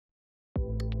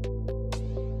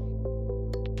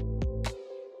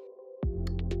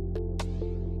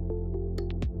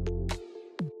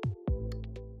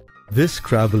This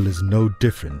Scrabble is no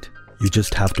different. You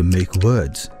just have to make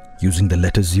words using the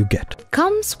letters you get.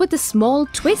 Comes with a small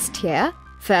twist here.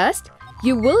 First,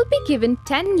 you will be given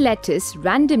 10 letters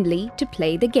randomly to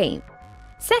play the game.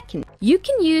 Second, you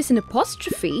can use an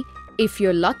apostrophe if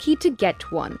you're lucky to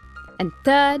get one. And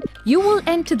third, you will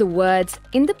enter the words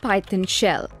in the Python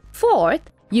shell. Fourth,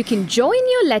 you can join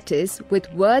your letters with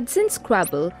words in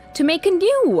Scrabble to make a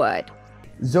new word.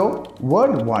 So,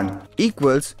 word 1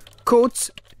 equals quotes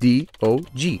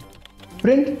DOG.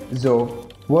 Print so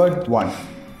word 1.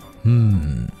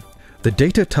 The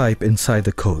data type inside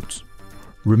the codes.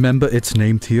 Remember its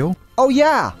name, Theo? Oh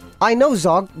yeah, I know,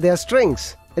 Zog, they're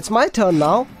strings. It's my turn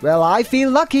now. Well, I feel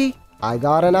lucky. I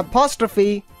got an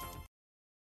apostrophe.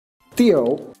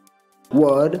 Theo,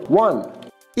 word 1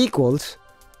 equals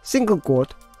single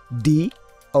quote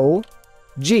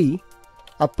D-O-G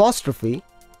apostrophe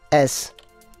S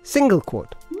single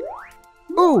quote.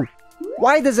 Ooh,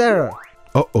 why this error?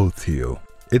 Uh-oh, Theo.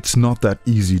 It's not that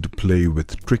easy to play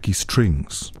with tricky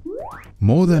strings.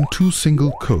 More than 2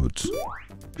 single quotes.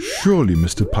 Surely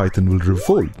Mr. Python will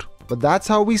revolt. But that's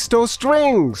how we store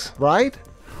strings, right?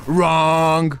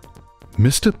 Wrong!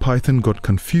 Mr. Python got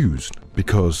confused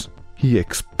because he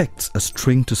expects a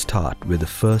string to start with the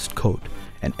first quote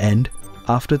and end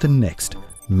after the next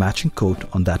matching quote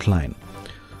on that line.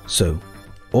 So,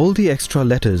 all the extra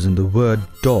letters in the word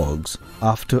dogs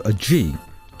after a G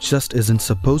just isn't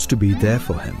supposed to be there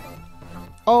for him.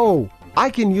 Oh, I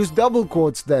can use double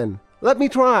quotes then. Let me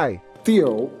try.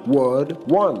 Theo, word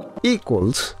 1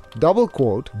 equals double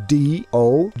quote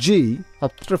D-O-G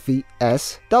apostrophe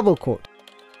S double quote.